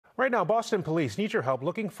Right now, Boston police need your help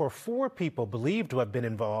looking for 4 people believed to have been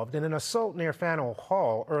involved in an assault near Faneuil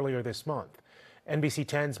Hall earlier this month. NBC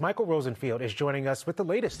 10's Michael Rosenfield is joining us with the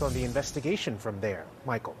latest on the investigation from there.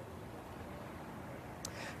 Michael.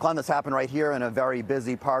 Glenn, this happened right here in a very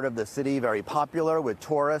busy part of the city, very popular with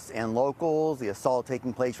tourists and locals. The assault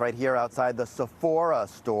taking place right here outside the Sephora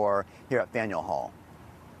store here at Faneuil Hall.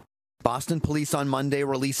 Boston police on Monday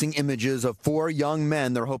releasing images of 4 young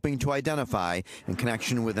men they're hoping to identify in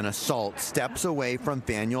connection with an assault steps away from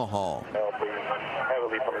Faneuil Hall.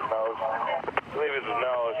 Heavily from his nose. I believe it's his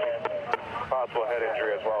nose. Possible head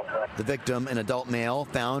injury as well. The victim, an adult male,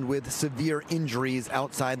 found with severe injuries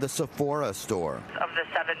outside the Sephora store. Of the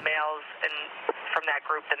 7 males from that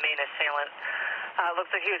group, the main assailant looks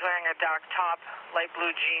like he was wearing a dark top, light blue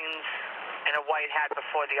jeans, and a white hat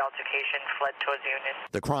before the altercation, fled towards Union.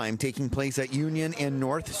 The crime taking place at Union and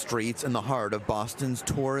North Streets in the heart of Boston's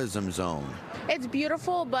tourism zone. It's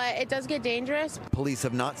beautiful, but it does get dangerous. Police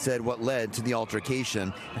have not said what led to the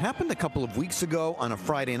altercation. It happened a couple of weeks ago on a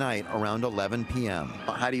Friday night around 11 p.m.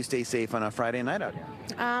 How do you stay safe on a Friday night out here?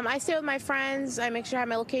 I stay with my friends. I make sure I have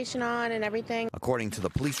my location on and everything. According to the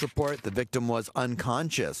police report, the victim was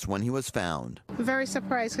unconscious when he was found. I'm very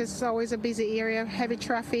surprised because it's always a busy area, heavy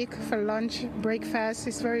traffic for lunch, breakfast.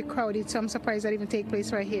 It's very crowded, so I'm surprised that even take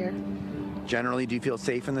place right here. Generally, do you feel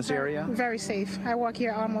safe in this area? Very safe. I walk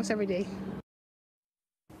here almost every day.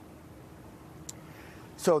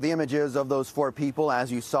 So the images of those 4 people,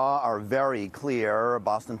 as you saw, are very clear.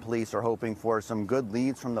 Boston police are hoping for some good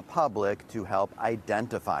leads from the public to help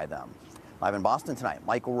identify them. Live in Boston tonight,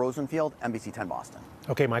 Michael Rosenfield, NBC 10 Boston.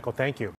 Okay, Michael, thank you.